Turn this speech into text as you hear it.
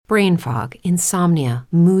brain fog, insomnia,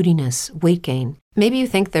 moodiness, weight gain. Maybe you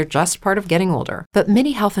think they're just part of getting older, but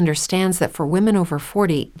MIDI Health understands that for women over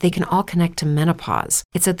 40, they can all connect to menopause.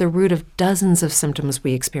 It's at the root of dozens of symptoms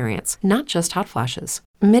we experience, not just hot flashes.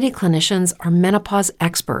 MIDI clinicians are menopause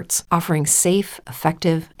experts, offering safe,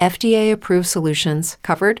 effective, FDA-approved solutions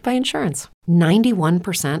covered by insurance.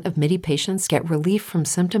 91% of MIDI patients get relief from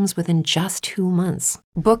symptoms within just 2 months.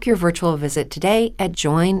 Book your virtual visit today at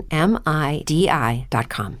joinmidi.com.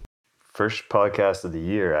 First podcast of the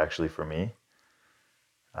year, actually, for me.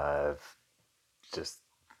 I've just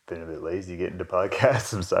been a bit lazy getting to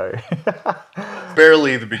podcasts. I'm sorry.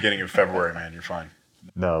 Barely the beginning of February, man. You're fine.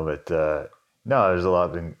 No, but there's a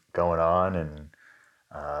lot been going on, and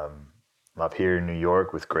I'm up here in New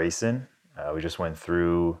York with Grayson. We just went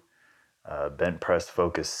through a bent press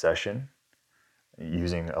focus session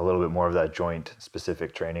using a little bit more of that joint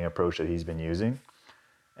specific training approach that he's been using,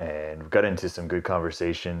 and we've got into some good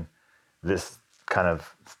conversation. This kind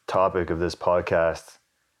of topic of this podcast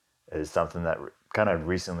is something that kind of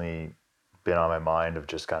recently been on my mind, of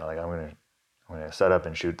just kind of like, I'm gonna set up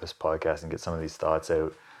and shoot this podcast and get some of these thoughts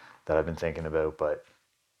out that I've been thinking about. But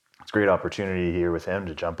it's a great opportunity here with him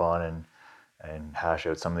to jump on and hash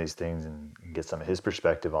out some of these things and get some of his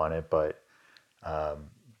perspective on it. But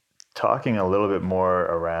talking a little bit more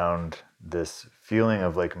around this feeling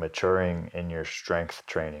of like maturing in your strength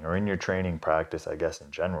training or in your training practice, I guess,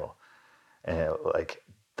 in general. And like,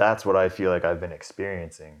 that's what I feel like I've been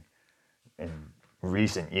experiencing in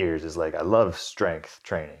recent years, is like, I love strength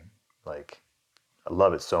training. Like, I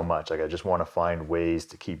love it so much. Like, I just want to find ways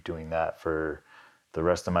to keep doing that for the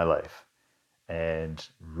rest of my life. And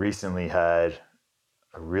recently had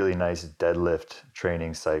a really nice deadlift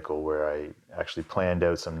training cycle where I actually planned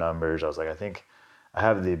out some numbers. I was like, I think I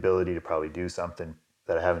have the ability to probably do something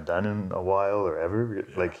that I haven't done in a while or ever,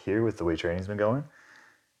 like here with the way training's been going.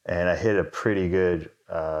 And I hit a pretty good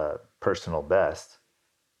personal best.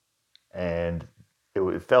 And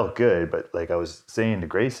it felt good, but like I was saying to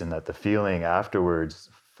Grayson, that the feeling afterwards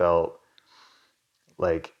felt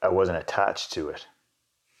like I wasn't attached to it.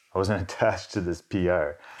 I wasn't attached to this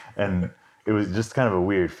PR. And it was just kind of a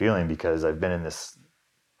weird feeling, because I've been in this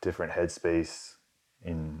different headspace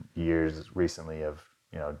in years recently of,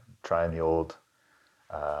 trying the old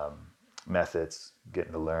methods,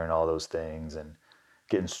 getting to learn all those things and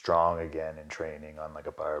getting strong again in training on like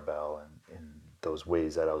a barbell and in those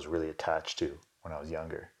ways that I was really attached to when I was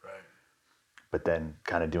younger. Right. But then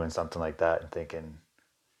kind of doing something like that and thinking,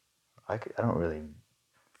 I don't really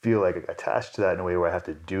feel like attached to that in a way where I have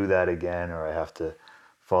to do that again, or I have to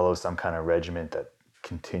follow some kind of regiment that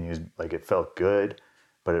continues. Like, it felt good,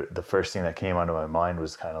 but the first thing that came onto my mind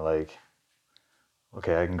was kind of like,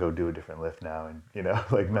 okay, I can go do a different lift now and,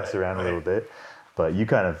 like mess around a little bit. But you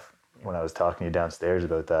kind of, when I was talking to you downstairs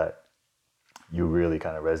about that, you really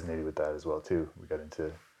kind of resonated with that as well too. We got into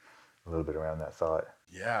a little bit around that thought.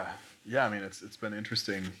 Yeah. I mean, it's been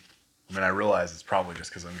interesting. I mean, I realize it's probably just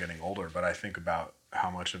because I'm getting older, but I think about how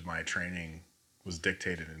much of my training was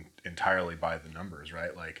dictated entirely by the numbers,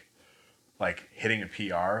 right? Like hitting a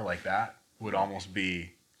PR like that would almost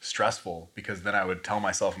be stressful, because then I would tell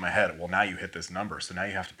myself in my head, well, now you hit this number, so now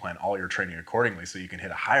you have to plan all your training accordingly so you can hit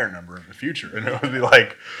a higher number in the future. And it would be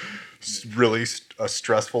like really a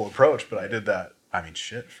stressful approach. But I did that, I mean,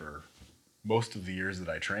 for most of the years that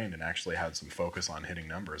I trained and actually had some focus on hitting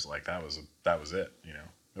numbers. Like, that was it.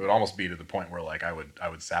 It would almost be to the point where like I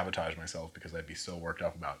would sabotage myself, because I'd be so worked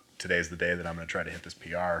up about, today's the day that I'm going to try to hit this PR.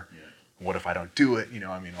 Yeah. What if I don't do it?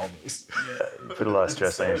 I mean, all those. Yeah, you put a lot of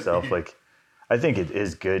stress on yourself. Like, I think it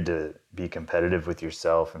is good to be competitive with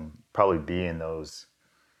yourself and probably be in those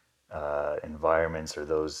environments or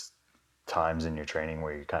those times in your training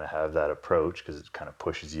where you kind of have that approach, because it kind of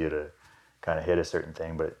pushes you to kind of hit a certain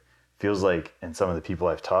thing. But it feels like, and some of the people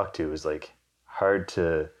I've talked to, is like hard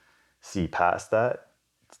to see past that.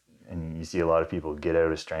 And you see a lot of people get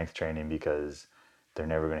out of strength training because they're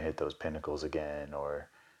never going to hit those pinnacles again, or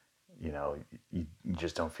you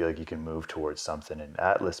just don't feel like you can move towards something. And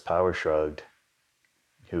Atlas Power Shrugged,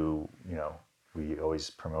 who we always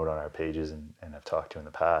promote on our pages and I've talked to in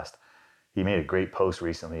the past, he made a great post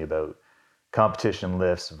recently about competition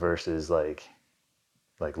lifts versus like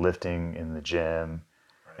lifting in the gym.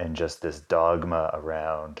 Right. And just this dogma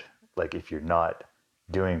around, like, if you're not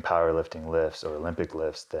doing powerlifting lifts or Olympic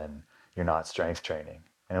lifts, then you're not strength training.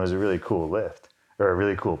 And it was a really cool lift, or a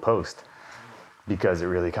really cool post, because it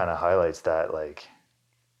really kind of highlights that like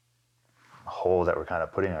hole that we're kind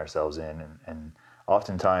of putting ourselves in. And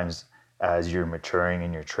oftentimes, as you're maturing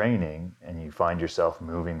in your training and you find yourself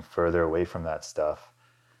moving further away from that stuff,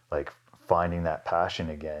 like finding that passion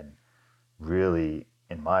again really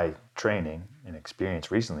in my training and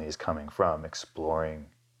experience recently is coming from exploring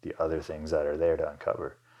the other things that are there to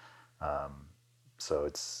uncover. So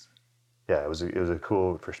it's, yeah, it was a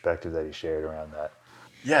cool perspective that he shared around that.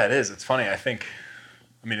 Yeah, it is. It's funny. I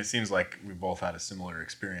mean, it seems like we both had a similar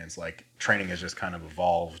experience. Like training has just kind of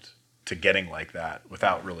evolved to getting like that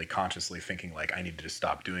without really consciously thinking like I need to just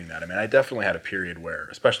stop doing that. I mean, I definitely had a period where,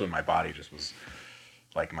 especially when my body just was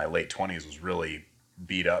like my late 20s was really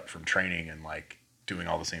beat up from training, and like doing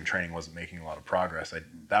all the same training wasn't making a lot of progress.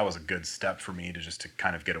 That was a good step for me to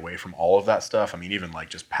kind of get away from all of that stuff. I mean, even like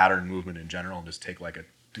just pattern movement in general, and just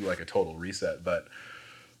do like a total reset. But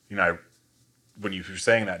you know, when you were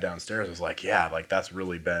saying that downstairs, I was like, yeah, like that's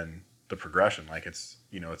really been the progression. Like it's,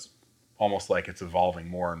 you know, it's almost like it's evolving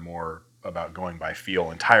more and more about going by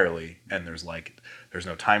feel entirely. And there's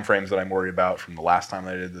no time frames that I'm worried about from the last time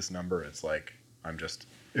that I did this number. It's like I'm just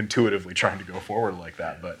intuitively trying to go forward like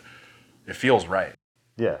that, but it feels right.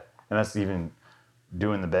 Yeah. And that's even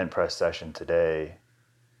doing the bent press session today.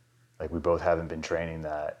 Like we both haven't been training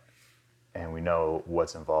that, and we know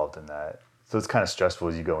what's involved in that. So it's kind of stressful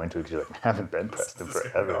as you go into it because you're like, I haven't been pressed in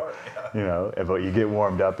forever. You know, but you get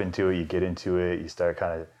warmed up into it, you get into it, you start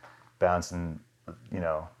kind of bouncing, you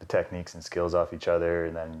know, the techniques and skills off each other,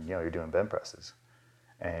 and then, you know, you're doing bent presses.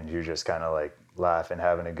 And you're just kind of like laughing,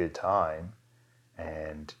 having a good time.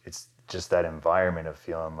 And it's just that environment of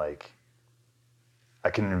feeling like I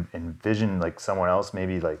can envision like someone else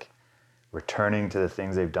maybe like returning to the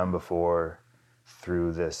things they've done before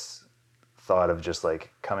through this thought of just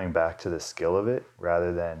like coming back to the skill of it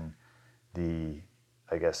rather than the,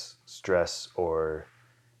 I guess, stress or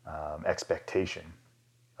expectation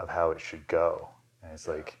of how it should go. And it's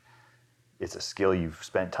like, it's a skill you've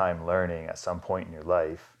spent time learning at some point in your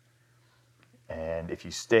life. And if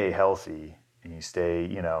you stay healthy and you stay,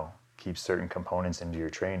 you know, keep certain components into your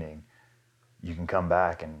training, you can come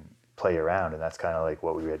back and play around. And that's kind of like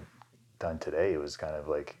what we had done today. It was kind of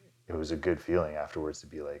like, it was a good feeling afterwards to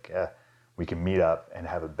be like, yeah, we can meet up and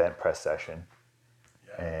have a bent press session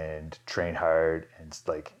and train hard. And it's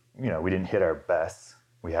like, you know, we didn't hit our best.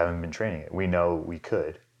 We haven't been training it. We know we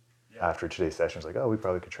could. After today's session, it's like, oh, we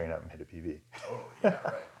probably could train up and hit a PB. Totally, yeah,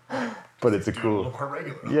 right. But it's a cool, more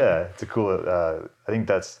regular. Yeah, it's a cool, I think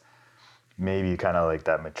that's maybe kind of like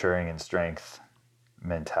that maturing in strength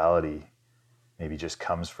mentality maybe just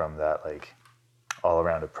comes from that like all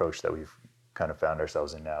around approach that we've kind of found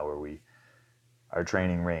ourselves in now, where our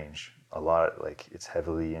training range, a lot, like it's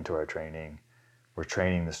heavily into our training. We're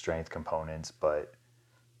training the strength components, but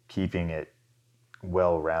keeping it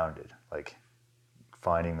well-rounded. Like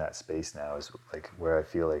finding that space now is like where I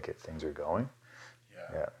feel like things are going.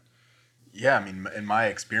 Yeah. I mean, in my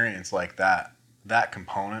experience, like that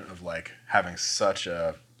component of like having such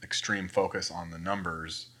a extreme focus on the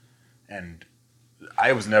numbers, and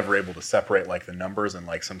I was never able to separate like the numbers and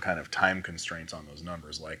like some kind of time constraints on those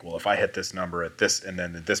numbers. Like, well, if I hit this number at this, and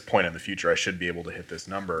then at this point in the future, I should be able to hit this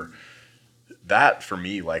number. That for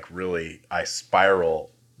me, like really, I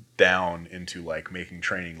spiral down into like making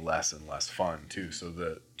training less and less fun too.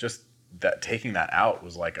 So taking that out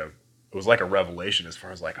was like a revelation as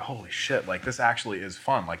far as like, holy shit, like this actually is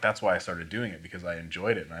fun. Like that's why I started doing it, because I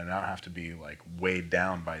enjoyed it, and I don't have to be like weighed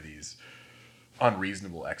down by these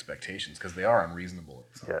unreasonable expectations, because they are unreasonable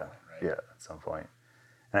at some point, right? Yeah, at some point.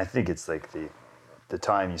 And I think it's like the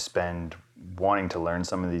time you spend wanting to learn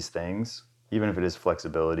some of these things, even if it is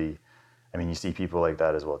flexibility. I mean, you see people like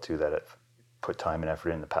that as well too, that have put time and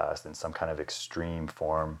effort in the past in some kind of extreme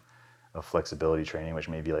form of flexibility training, which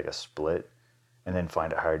may be like a split, and then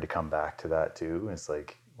find it hard to come back to that too. And it's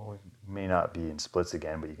like, well, we may not be in splits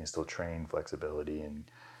again, but you can still train flexibility and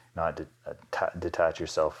not detach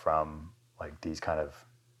yourself from like these kind of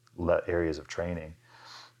areas of training.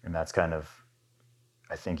 And that's kind of,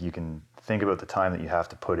 I think you can think about the time that you have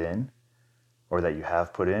to put in, or that you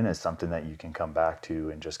have put in, as something that you can come back to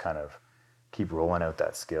and just kind of keep rolling out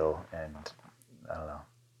that skill. And I don't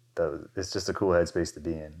know, it's just a cool headspace to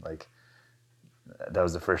be in. Like that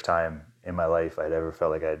was the first time in my life I'd ever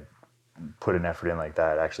felt like I'd put an effort in like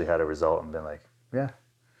that, actually had a result, and been like, yeah,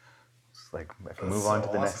 it's like I can move on to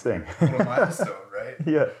the next thing. What a milestone, right?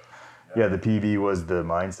 Yeah, the PB was the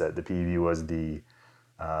mindset. The PB was the,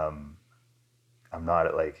 I'm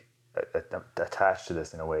not like attached to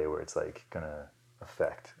this in a way where it's like gonna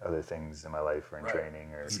affect other things in my life or in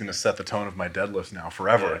training. Or this is gonna set the tone of my deadlifts now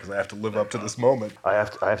forever, because I have to live up to this moment. I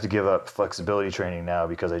have to give up flexibility training now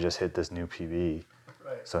because I just hit this new PB.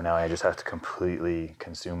 Right. So now I just have to completely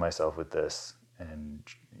consume myself with this and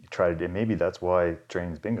try to. And maybe that's why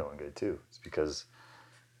training's been going good too. It's because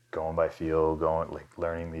going by feel, like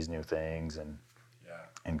learning these new things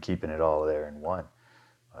and keeping it all there in one.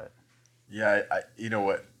 Yeah, you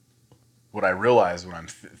know what I realize when I'm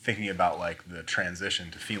thinking about like the transition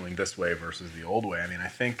to feeling this way versus the old way. I mean, I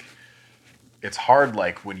think it's hard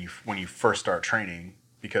like when you first start training,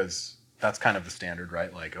 because that's kind of the standard,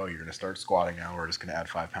 right? Like, oh, you're going to start squatting now, we're just going to add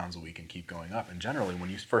 5 pounds a week and keep going up. And generally, when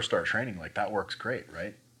you first start training, like that works great,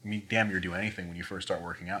 right? I mean, damn near do anything when you first start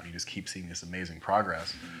working out, and you just keep seeing this amazing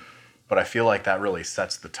progress. But I feel like that really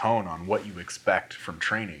sets the tone on what you expect from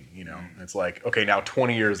training. You know, it's like, okay, now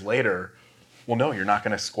 20 years later, well, no, you're not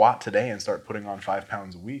going to squat today and start putting on 5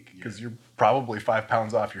 pounds a week, because you're probably 5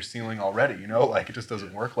 pounds off your ceiling already. You know, like it just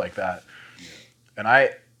doesn't work like that. And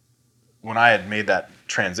when I had made that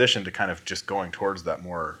transition to kind of just going towards that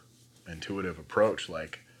more intuitive approach,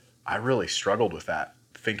 like I really struggled with that,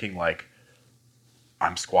 thinking like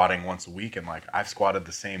I'm squatting once a week and like I've squatted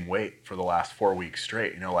the same weight for the last 4 weeks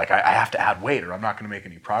straight. You know, like I have to add weight or I'm not going to make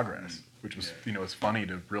any progress, which was, you know, it's funny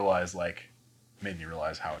to realize, like, made me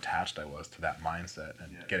realize how attached I was to that mindset,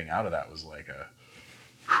 and getting out of that was like a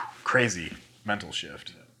crazy mental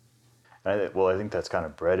shift. Well, I think that's kind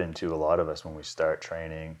of bred into a lot of us when we start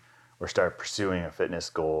training or start pursuing a fitness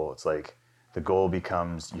goal. It's like the goal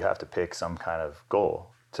becomes, you have to pick some kind of goal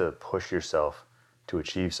to push yourself to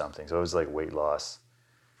achieve something. So it was like weight loss.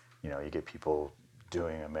 You know, you get people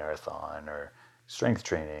doing a marathon or strength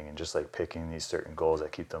training and just like picking these certain goals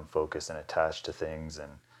that keep them focused and attached to things.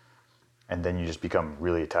 And then you just become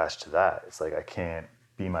really attached to that. It's like, I can't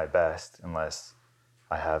be my best unless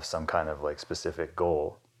I have some kind of like specific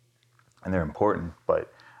goal. And they're important,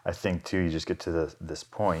 but I think too, you just get to this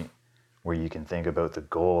point where you can think about the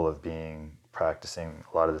goal of practicing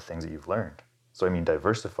a lot of the things that you've learned. So I mean,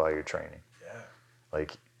 diversify your training. Yeah.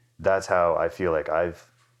 Like that's how I feel like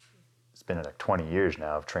it's been like 20 years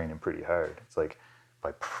now of training pretty hard. It's like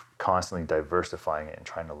by constantly diversifying it and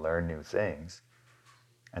trying to learn new things.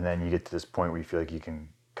 And then you get to this point where you feel like you can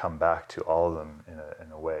come back to all of them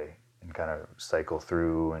in a way and kind of cycle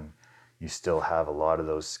through, and you still have a lot of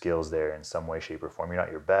those skills there in some way, shape, or form. You're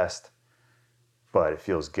not your best, but it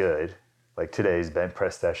feels good. Like today's bench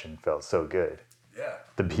press session felt so good. Yeah.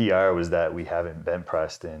 The PR was that we haven't bench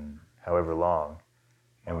pressed in however long,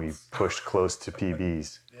 and we pushed close to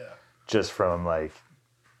PBs. Yeah. Just from like,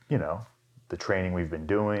 you know, the training we've been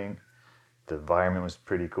doing. The environment was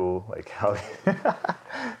pretty cool. Like how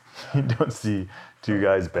you don't see two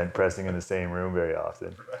guys bench pressing in the same room very often.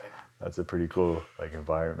 Right. That's a pretty cool like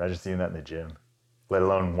environment. Imagine seeing that in the gym, let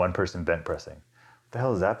alone one person bench pressing. What the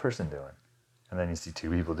hell is that person doing? And then you see two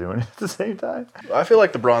people doing it at the same time. I feel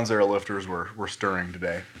like the bronze era lifters were stirring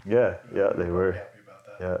today. Yeah, they were. Happy about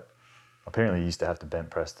that. Yeah. Apparently you used to have to bench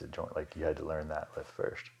press to join, like you had to learn that lift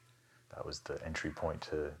first. That was the entry point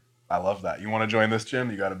to. I love that. You want to join this gym?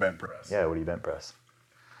 You got to bench press. Yeah, what do you bench press?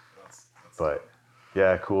 That's But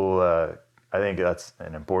yeah, cool. I think that's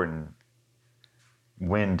an important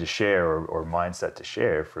win to share or mindset to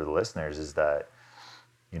share for the listeners, is that,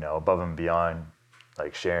 you know, above and beyond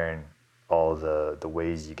like sharing all the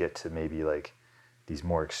ways you get to maybe like these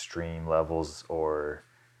more extreme levels or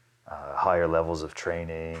higher levels of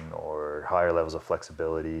training or higher levels of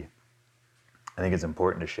flexibility. I think it's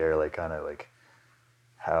important to share like kind of like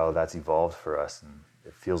how that's evolved for us. And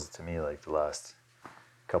it feels to me like the last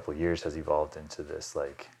couple of years has evolved into this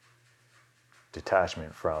like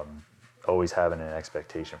detachment from always having an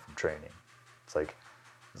expectation from training. It's like,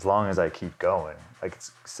 as long as I keep going, like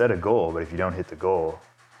set a goal, but if you don't hit the goal,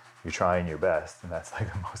 you're trying your best. And that's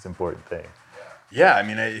like the most important thing. Yeah, I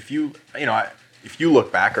mean, if you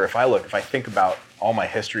look back, or if I think about all my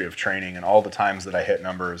history of training and all the times that I hit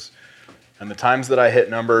numbers, and the times that I hit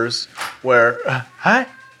numbers where,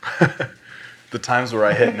 the times where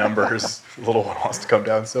I hit numbers, the little one wants to come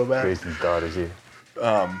down so bad. Grayson's daughter's here.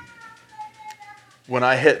 When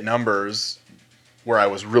I hit numbers where I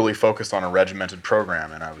was really focused on a regimented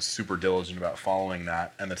program and I was super diligent about following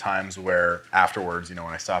that, and the times where afterwards, you know,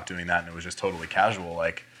 when I stopped doing that and it was just totally casual,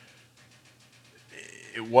 like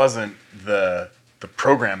it wasn't the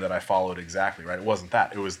program that I followed exactly, right? It wasn't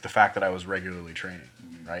that. It was the fact that I was regularly training,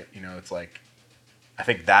 right? You know, it's like, I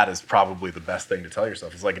think that is probably the best thing to tell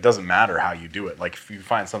yourself. It's like, it doesn't matter how you do it. Like if you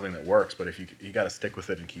find something that works, but if you got to stick with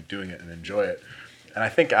it and keep doing it and enjoy it. And I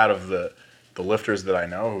think out of the lifters that I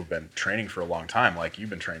know who've been training for a long time, like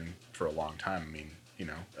you've been training for a long time. I mean, you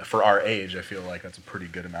know, for our age, I feel like that's a pretty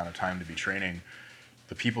good amount of time to be training.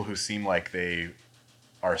 The people who seem like they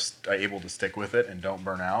are able to stick with it and don't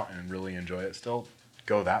burn out and really enjoy it still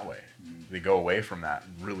go that way. They go away from that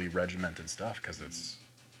really regimented stuff because it's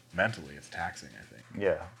mentally, it's taxing, I think.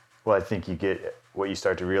 Yeah. Well, I think what you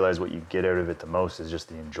start to realize what you get out of it the most is just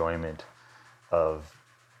the enjoyment of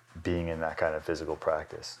being in that kind of physical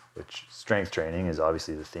practice, which strength training is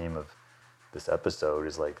obviously the theme of this episode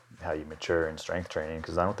is like how you mature in strength training,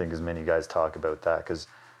 because I don't think as many guys talk about that, because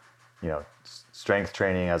strength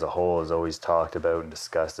training as a whole is always talked about and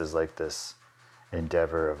discussed as like this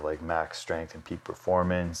endeavor of like max strength and peak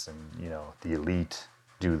performance, and the elite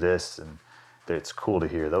do this, and it's cool to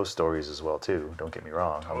hear those stories as well too. Don't get me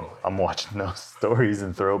wrong. Totally. I'm watching those stories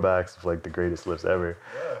and throwbacks of like the greatest lifts ever.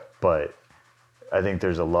 Yeah. But I think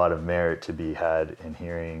there's a lot of merit to be had in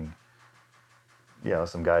hearing,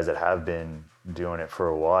 some guys that have been doing it for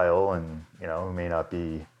a while and, who may not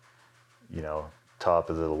be, top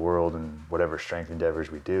of the world in whatever strength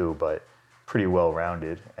endeavors we do, but pretty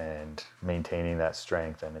well-rounded and maintaining that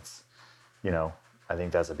strength. And it's, I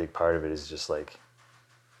think that's a big part of it, is just like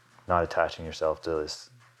not attaching yourself to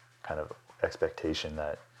this kind of expectation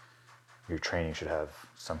that your training should have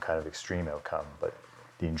some kind of extreme outcome, but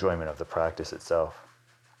the enjoyment of the practice itself.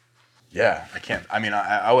 Yeah, I can't. I mean,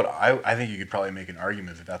 I think you could probably make an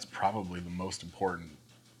argument that that's probably the most important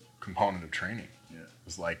component of training. Yeah.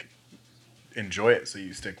 It's like, enjoy it so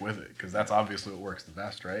you stick with it, because that's obviously what works the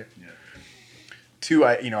best, right? Yeah. Two,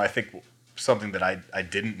 I think something that I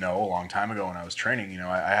didn't know a long time ago when I was training,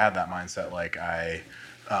 I had that mindset like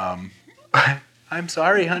I'm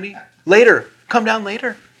sorry, honey. Later. Come down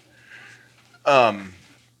later.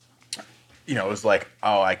 It was like,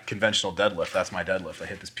 conventional deadlift. That's my deadlift. I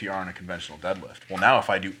hit this PR on a conventional deadlift. Well, now if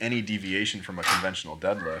I do any deviation from a conventional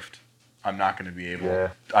deadlift, I'm not going to be able.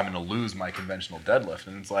 Yeah. I'm going to lose my conventional deadlift.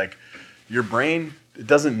 And it's like, your brain, it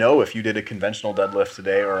doesn't know if you did a conventional deadlift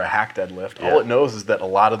today or a hack deadlift. Yeah. All it knows is that a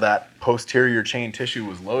lot of that posterior chain tissue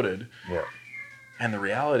was loaded. Yeah. And the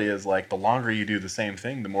reality is, like, the longer you do the same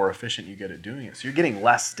thing, the more efficient you get at doing it. So you're getting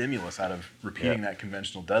less stimulus out of repeating that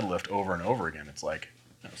conventional deadlift over and over again. It's like,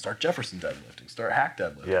 start Jefferson deadlifting, start hack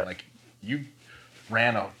deadlifting. Yeah. Like, you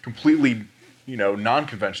ran a completely,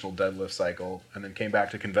 non-conventional deadlift cycle and then came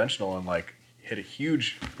back to conventional and, like, hit a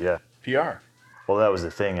huge PR. Well, that was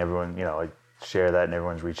the thing. Everyone, I share that and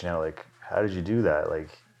everyone's reaching out, like, how did you do that? Like,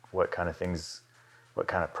 what kind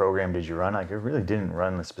of program did you run? Like, I really didn't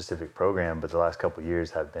run a specific program, but the last couple of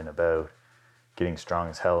years have been about getting strong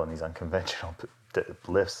as hell in these unconventional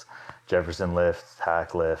lifts, Jefferson lift,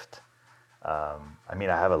 hack lift. I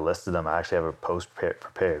have a list of them. I actually have a post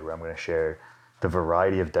prepared where I'm going to share the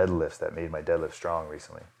variety of deadlifts that made my deadlift strong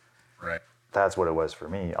recently. Right. That's what it was for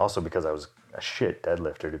me. Also because I was a shit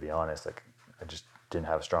deadlifter, to be honest. Like, I just didn't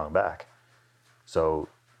have a strong back. So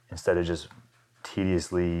instead of just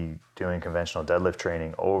tediously doing conventional deadlift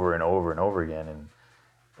training over and over and over again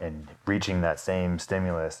and reaching that same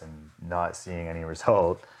stimulus and not seeing any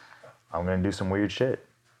result, I'm going to do some weird shit,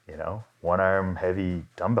 one arm heavy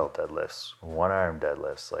dumbbell deadlifts, one arm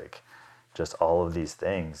deadlifts, like just all of these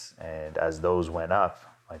things. And as those went up,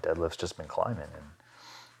 my deadlift's just been climbing. And,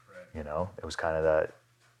 it was kind of that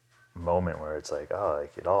moment where it's like,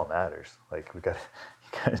 it all matters. Like, you got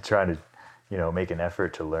to try to, make an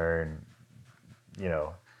effort to learn,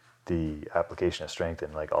 the application of strength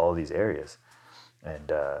in like all of these areas.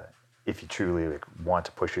 And if you truly want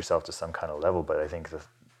to push yourself to some kind of level, but I think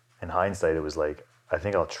in hindsight, it was like, I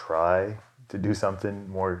think I'll try to do something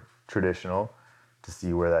more traditional to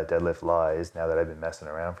see where that deadlift lies now that I've been messing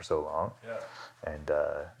around for so long. Yeah. And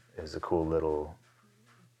it was a cool little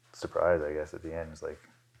surprise, I guess, at the end. It's like,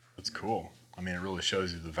 it's cool. I mean, it really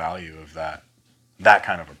shows you the value of that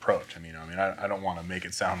kind of approach. I don't want to make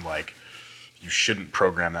it sound like you shouldn't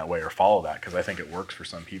program that way or follow that, because I think it works for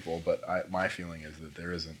some people, but my feeling is that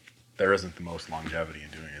there isn't the most longevity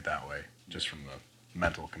in doing it that way, just from the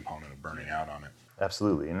mental component of burning out on it.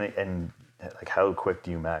 Absolutely. And like, how quick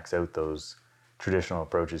do you max out those traditional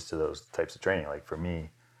approaches to those types of training? Like, for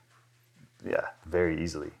me, very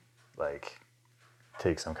easily. Like,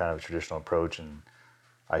 take some kind of traditional approach and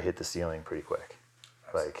I hit the ceiling pretty quick.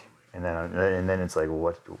 Absolutely. Like, and then it's like,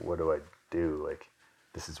 well, what do I do? Like,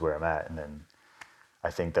 this is where I'm at. And then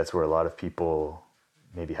I think that's where a lot of people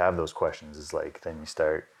maybe have those questions, is like, then you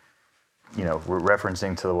start, we're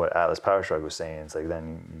referencing to what Atlas Power Shrug was saying. It's like,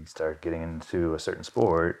 then you start getting into a certain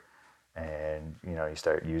sport and, you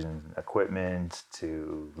start using equipment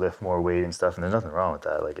to lift more weight and stuff. And there's nothing wrong with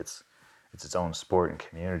that. Like, it's its own sport and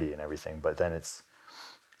community and everything. But then it's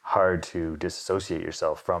hard to disassociate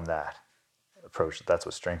yourself from that approach. That's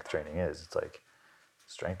what strength training is. It's like,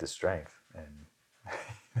 strength is strength. And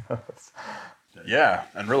yeah,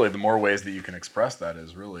 and really the more ways that you can express that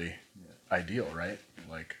is really ideal, right?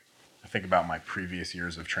 Like, I think about my previous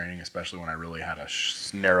years of training, especially when I really had a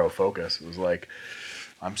narrow focus. It was like,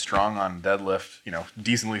 I'm strong on deadlift,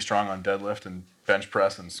 decently strong on deadlift and bench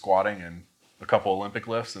press and squatting and a couple Olympic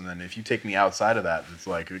lifts, and then if you take me outside of that, it's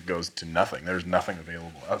like it goes to nothing. There's nothing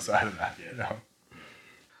available outside of that.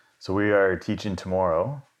 So we are teaching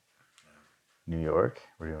tomorrow, New York.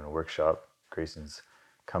 We're doing a workshop. Grayson's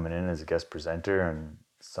coming in as a guest presenter on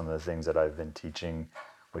some of the things that I've been teaching,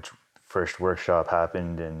 which first workshop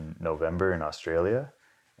happened in November in Australia,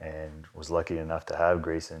 and was lucky enough to have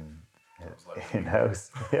Grayson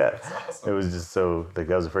in-house. Yeah, awesome. It was just so, like,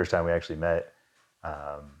 that was the first time we actually met.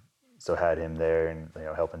 So had him there and, you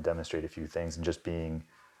know, helping demonstrate a few things and just being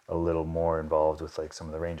a little more involved with like some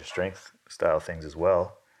of the range of strength style things as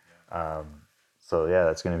well. So yeah,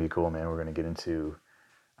 that's going to be cool, man. We're going to get into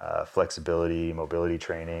flexibility, mobility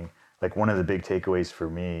training. Like, one of the big takeaways for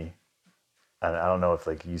me, and I don't know if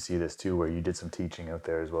like you see this too, where you did some teaching out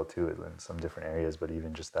there as well too in some different areas, but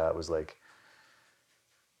even just that was like,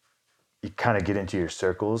 you kind of get into your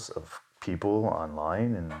circles of people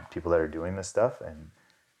online and people that are doing this stuff, and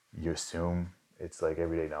you assume it's like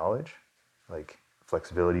everyday knowledge, like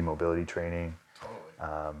flexibility, mobility training,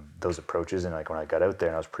 those approaches. And like when I got out there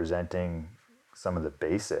and I was presenting some of the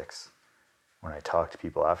basics, when I talked to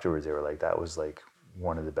people afterwards, they were like, that was like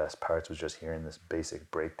one of the best parts, was just hearing this basic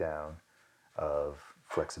breakdown of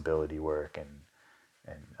flexibility work.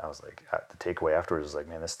 And I was like, the takeaway afterwards was like,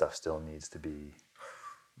 man, this stuff still needs to be,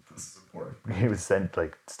 this is important. It was sent,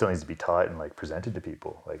 like, still needs to be taught and like presented to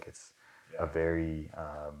people. Like, it's a very,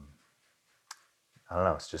 I don't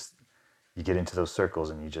know, it's just, you get into those circles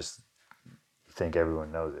and you think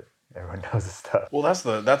everyone knows it. Everyone knows this stuff. Well, that's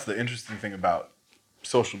the interesting thing about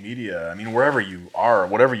social media. I mean, wherever you are,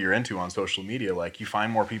 whatever you're into on social media, like, you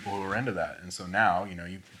find more people who are into that. And so now, you know,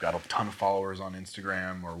 you've got a ton of followers on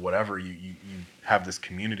Instagram or whatever. You have this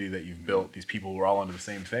community that you've built, these people who are all into the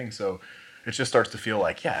same thing. So it just starts to feel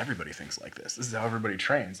like, yeah, everybody thinks like this. This is how everybody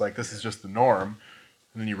trains. Like, this is just the norm.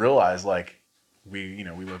 And then you realize, like, we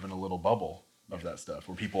live in a little bubble of that stuff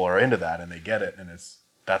where people are into that and they get it, and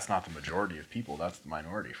that's not the majority of people. That's the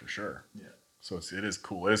minority for sure. Yeah. So it is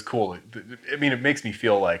cool. It is cool. I mean, it makes me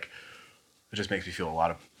feel like, it just makes me feel a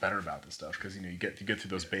lot better about this stuff, because, you know, you get through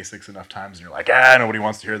those basics enough times and you're like, nobody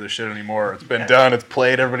wants to hear this shit anymore. It's been done. It's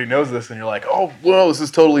played. Everybody knows this. And you're like, oh, whoa, this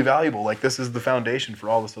is totally valuable. Like, this is the foundation for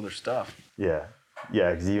all this other stuff. Yeah.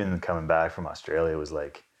 Yeah. Because even coming back from Australia was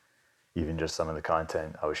like, even just some of the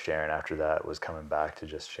content I was sharing after that was coming back to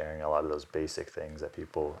just sharing a lot of those basic things that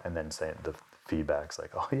people, and then saying the feedback's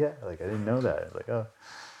like, oh yeah, like I didn't know that. Like, oh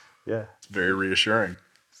yeah. It's very reassuring.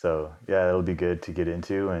 So yeah, it'll be good to get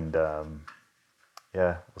into, and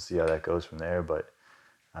yeah, we'll see how that goes from there. But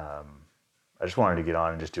I just wanted to get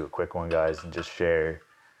on and just do a quick one, guys, and just share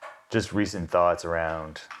just recent thoughts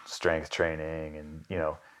around strength training and, you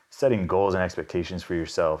know, setting goals and expectations for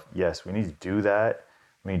yourself. Yes, we need to do that.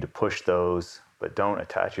 We need to push those, but don't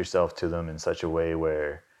attach yourself to them in such a way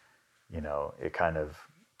where, you know, it kind of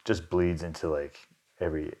just bleeds into like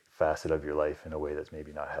every facet of your life in a way that's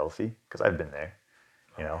maybe not healthy. Because I've been there,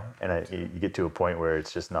 you know, and you get to a point where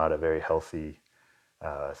it's just not a very healthy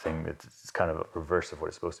thing. It's kind of a reverse of what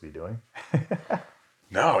it's supposed to be doing.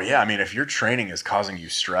 No, yeah. I mean, if your training is causing you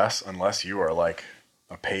stress, unless you are like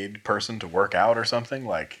a paid person to work out or something,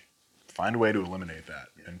 like, find a way to eliminate that.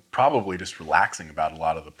 And probably just relaxing about a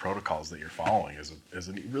lot of the protocols that you're following is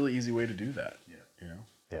a really easy way to do that. Yeah. You know?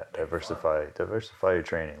 Yeah, diversify your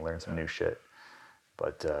training, learn some new shit.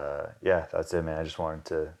 But yeah, that's it, man. I just wanted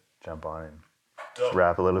to jump on and just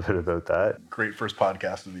rap a little bit about that. Great first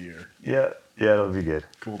podcast of the year. Yeah, it'll be good.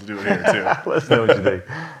 Cool to do it here too. Let us know what you think.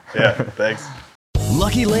 Yeah, thanks.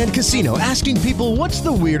 Lucky Land Casino, asking people, what's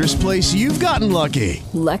the weirdest place you've gotten lucky?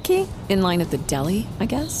 Lucky? In line at the deli, I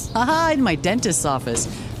guess? Aha, in my dentist's office.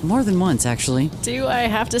 More than once, actually. Do I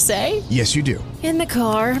have to say? Yes, you do. In the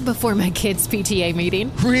car before my kids' PTA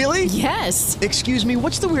meeting. Really? Yes. Excuse me,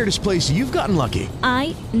 what's the weirdest place you've gotten lucky?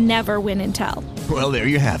 I never win and tell. Well, there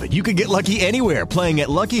you have it. You can get lucky anywhere, playing at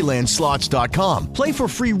LuckyLandSlots.com. Play for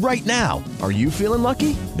free right now. Are you feeling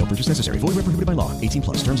lucky? No purchase necessary. Void where prohibited by law.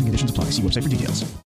 18+. Terms and conditions apply. See website for details.